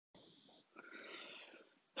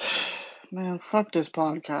Man, fuck this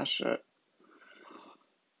podcast shit.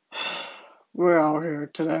 We're out here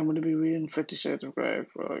today. I'm gonna be reading 50 Shades of Grey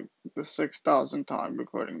for like the 6,000th time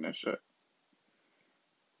recording this shit.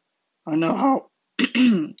 I know how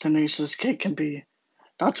tenacious Kate can be.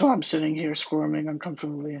 That's why I'm sitting here squirming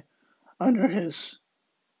uncomfortably under his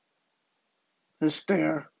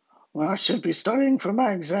stare when I should be studying for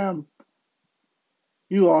my exam.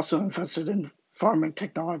 You also invested in farming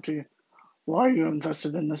technology. Why are you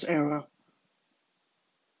invested in this era?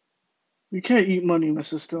 You can't eat money,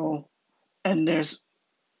 Mrs. Still, and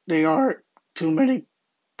there are too many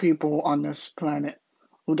people on this planet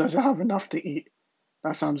who doesn't have enough to eat.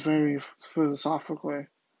 That sounds very philosophically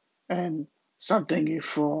and something you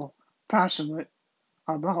feel passionate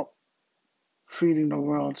about feeding the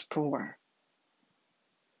world's poor.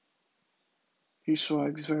 He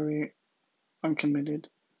shrugs, very uncommitted.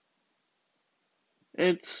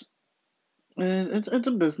 It's it's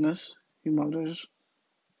a business, he mutters.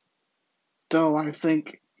 Though I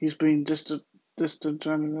think he's being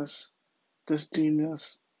disingenuous,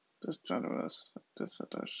 disgenius, disgenerous. This said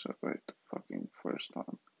that shit right the fucking first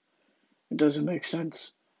time. It doesn't make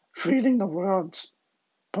sense. Feeding the world's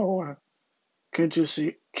poor. Can't you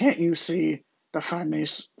see the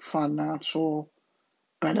financial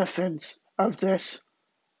benefits of this?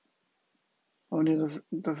 Only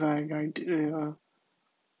the vague idea.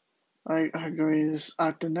 I agrees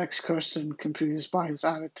at the next question, confused by his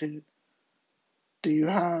attitude. Do you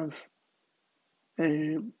have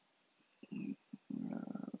a,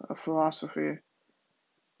 a philosophy?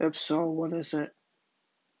 If so, what is it?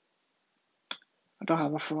 I don't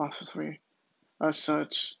have a philosophy as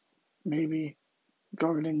such. Maybe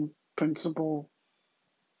guarding principle.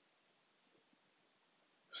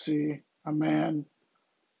 See, a man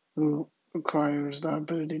who requires the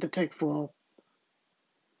ability to take full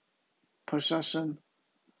possession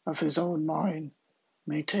of his own mind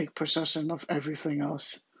may take possession of everything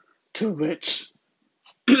else, to which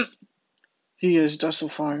he is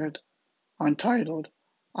justified, untitled.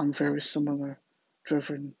 I'm very similar,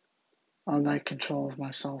 driven. I like control of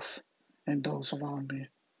myself and those around me.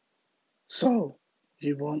 So,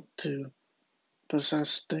 you want to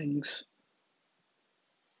possess things.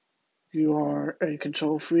 You are a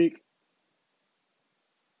control freak.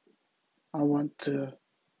 I want to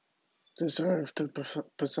desire to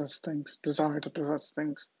possess things.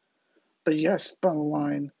 But yes, bottom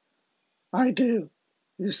line, I do.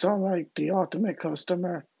 You sound like the ultimate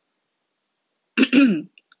customer. I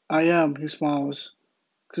am, he smiles.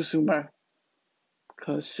 Consumer.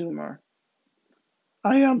 Consumer.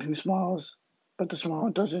 I am, he smiles, but the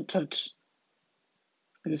smile doesn't touch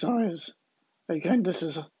his eyes. Again, this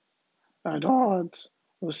is at odds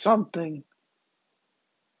with someone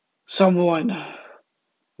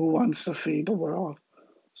who wants to feed the world.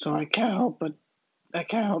 So I can't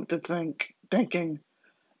help to thinking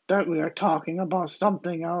that we are talking about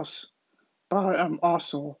something else, but I'm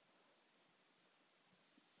also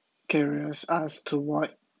curious as to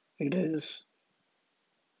what it is.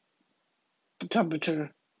 The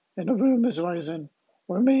temperature in the room is rising,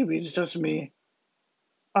 or maybe it's just me.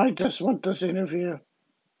 I just want this interview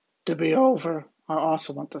to be over. I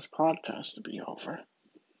also want this podcast to be over.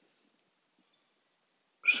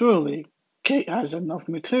 Surely Kate has enough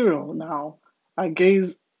material now. I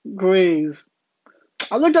graze.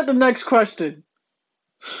 I looked at the next question.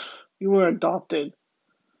 You were adopted.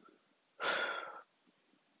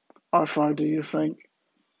 How far do you think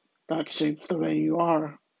that shapes the way you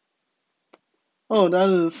are? Oh,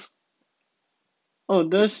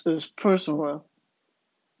 this is personal.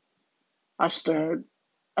 I stared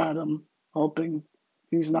at him, hoping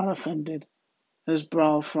he's not offended. His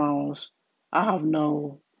brow frowns. I have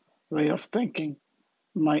no way of thinking.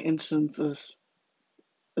 My instance is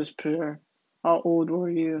pure. How old were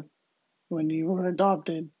you when you were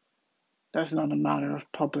adopted? That's not a matter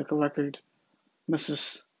of public record.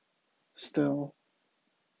 Mrs. Still,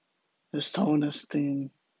 his tone is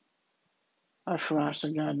thin. I flash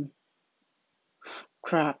again.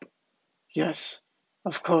 Crap. Yes,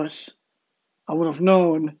 of course. I would have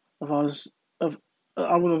known if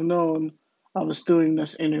I would have known I was doing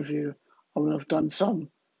this interview. I would have done some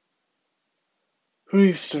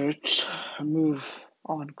research. Move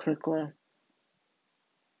on quickly.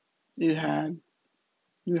 You had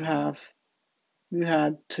you have you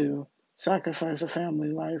had to sacrifice a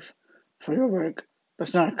family life for your work.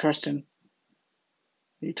 That's not a question.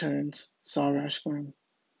 He turns, saw Rashburn,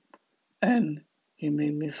 and he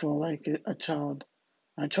made me feel like a child.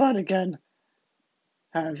 I tried again.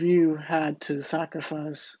 Have you had to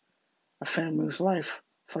sacrifice a family's life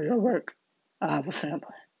for your work? I have a family.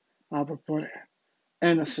 I have a brother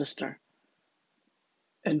and a sister.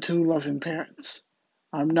 and two loving parents.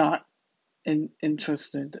 I'm not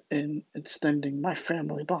interested in extending my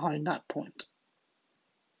family behind that point.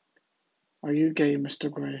 Are you gay,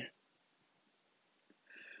 Mr. Gray?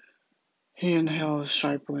 He inhales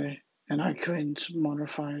sharply, and I cringe,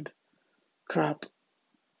 mortified. Crap,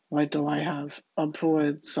 why do I have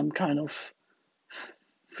employed some kind of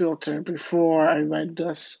filter before I read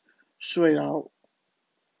this straight out?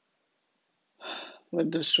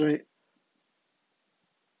 Read this straight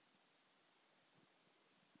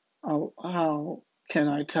out. How can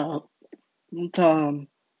I tell him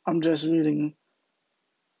I'm just reading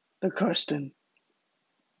the question?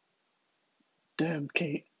 Damn,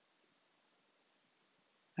 Kate.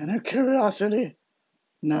 And her curiosity?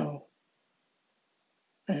 No.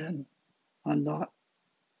 And I'm not.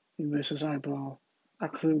 He raises his eyebrow, a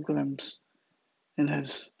clear glimpse in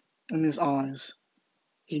his eyes.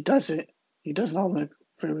 He does it. He does not look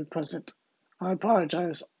very pleasant. I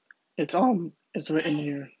apologize. It's written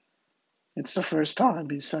here. It's the first time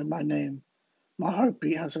he said my name. My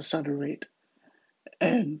heartbeat has a sudden rate,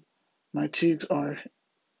 and my cheeks are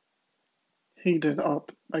heated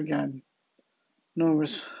up again.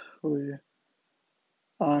 Nervously,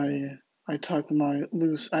 I tuck my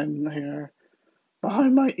loose end hair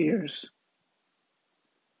behind my ears.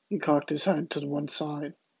 He cocked his head to the one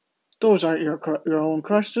side. Those aren't your own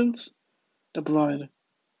questions? The blood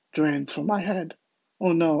drains from my head.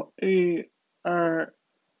 Oh no,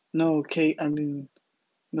 no, Kate, I mean,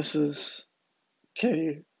 Mrs.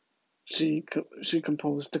 K. She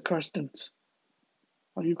composed the questions.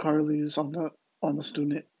 Are you Carly's on the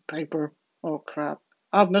student paper? Oh crap.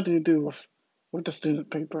 I have nothing to do with the student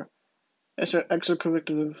paper. It's her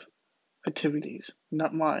extracurricular activities,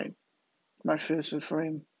 not mine. My face is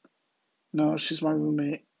frame. No, she's my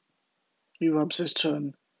roommate. He rubs his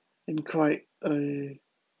chin in quite a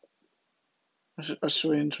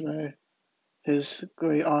strange way. His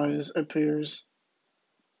grey eyes arise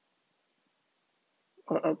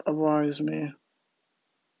me.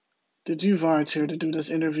 Did you volunteer to do this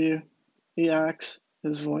interview? He asks,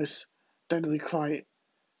 his voice deadly quiet,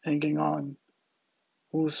 hanging on.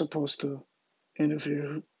 Who's supposed to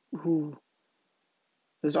interview who?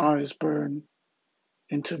 His eyes burn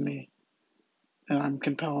into me, and I'm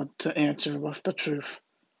compelled to answer with the truth.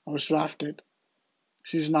 I was drafted.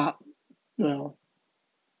 She's not. Well,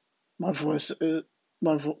 my voice is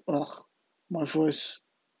my vo- ugh, my voice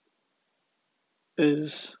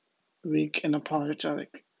is weak and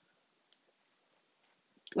apologetic.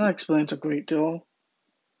 That explains a great deal.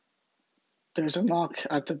 There's a knock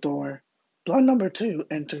at the door. Blind number 2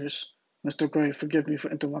 enters. Mr. Gray, forgive me for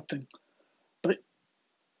interrupting, but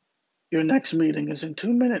your next meeting is in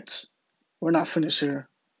 2 minutes. We're not finished here,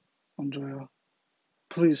 Andrea.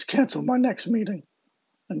 Please cancel my next meeting.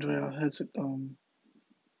 Andrea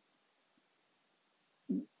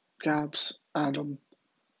gaps at him.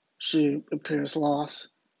 She appears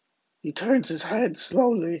lost. He turns his head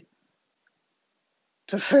slowly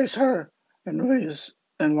to face her and raises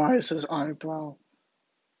his eyebrow.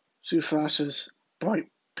 She flashes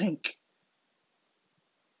bright pink.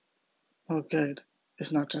 Oh, good.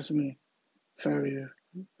 It's not just me. Very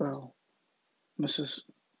well,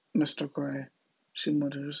 Mr. Gray, she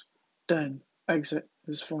mutters. Then exit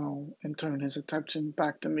his frown and turn his attention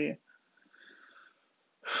back to me.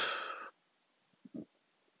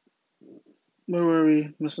 Where were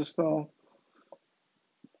we, Mrs. Stowe?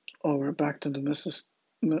 Oh, we're back to the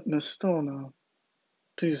Miss Stowe now.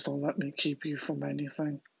 Please don't let me keep you from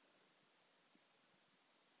anything.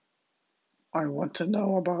 I want to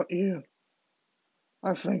know about you.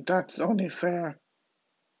 I think that's only fair.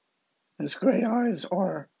 His gray eyes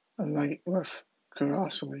are alight with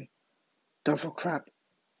curiosity. Devil crap.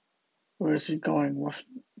 Where is he going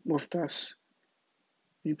with this?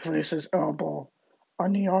 He places his elbow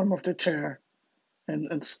on the arm of the chair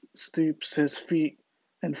and steeps his feet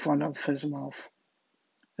in front of his mouth.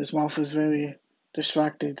 His mouth is very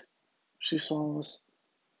distracted. She swallows.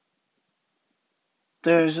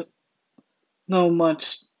 There's no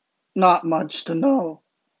much, not much to know,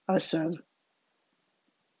 I said,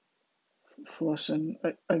 flushing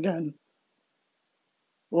again.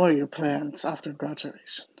 What are your plans after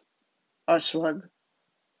graduation? I shrugged,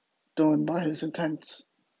 doing by his intents.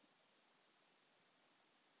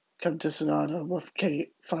 Come to Sonata with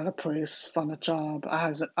Kate, find a place, find a job.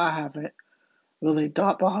 I have it. Really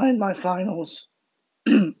dot behind my finals.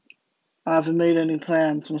 I haven't made any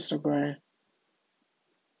plans, Mr. Gray.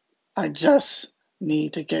 I just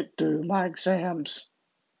need to get through my exams,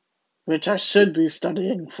 which I should be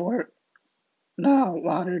studying for now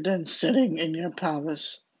rather than sitting in your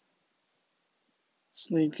palace,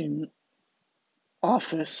 sneaking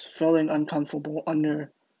office, feeling uncomfortable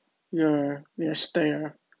under your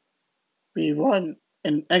stare. We run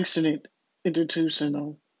and exited into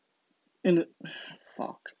Tucson. In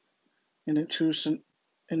fuck. In Tucson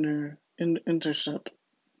intercept.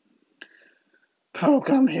 Oh,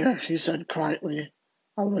 come here, he said quietly.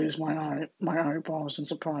 I raised my eyebrows in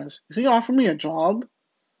surprise. Is he offering me a job?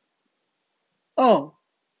 Oh,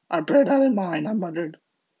 I bear that in mind, I muttered,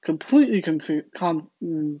 completely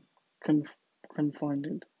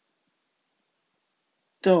confounded.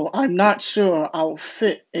 Though I'm not sure I'll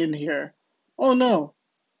fit in here. Oh no,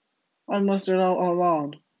 I mustered out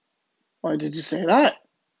aloud. Why did you say that?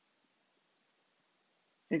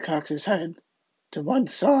 He cocked his head to one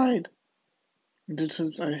side. There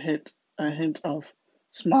was a hint of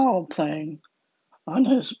smile playing on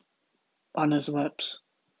his lips.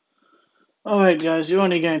 Alright guys, you're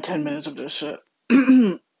only getting 10 minutes of this shit.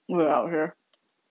 We're out here.